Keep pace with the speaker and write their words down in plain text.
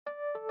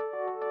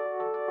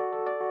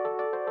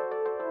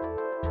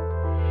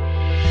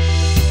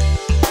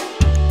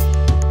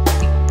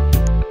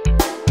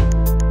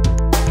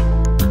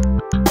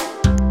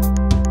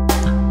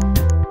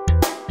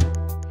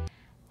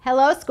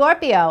Hello,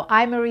 Scorpio.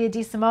 I'm Maria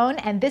DeSimone,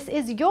 and this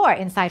is your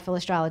Insightful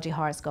Astrology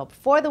Horoscope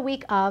for the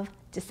week of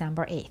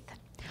December 8th.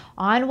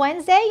 On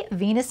Wednesday,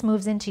 Venus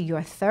moves into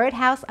your third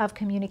house of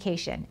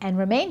communication and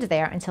remains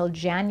there until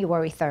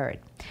January 3rd.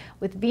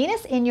 With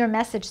Venus in your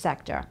message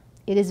sector,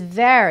 it is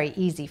very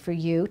easy for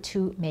you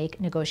to make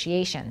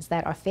negotiations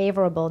that are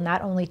favorable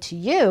not only to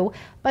you,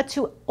 but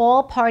to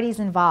all parties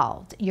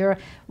involved. You're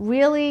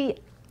really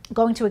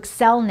going to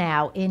excel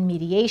now in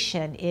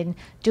mediation, in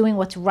doing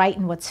what's right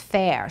and what's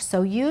fair.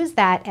 So use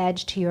that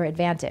edge to your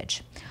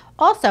advantage.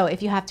 Also,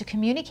 if you have to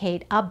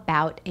communicate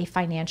about a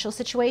financial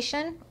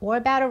situation or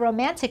about a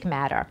romantic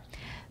matter,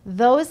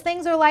 those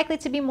things are likely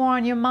to be more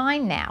on your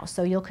mind now,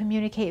 so you'll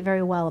communicate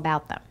very well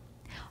about them.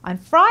 On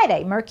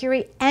Friday,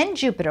 Mercury and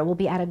Jupiter will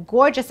be at a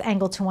gorgeous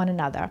angle to one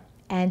another,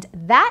 and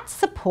that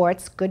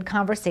supports good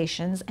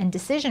conversations and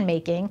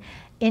decision-making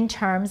in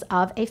terms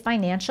of a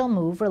financial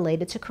move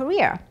related to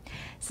career.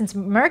 Since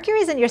Mercury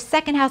is in your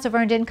second house of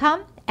earned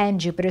income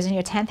and Jupiter's in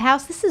your 10th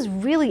house, this is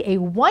really a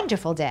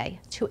wonderful day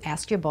to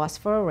ask your boss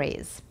for a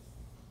raise.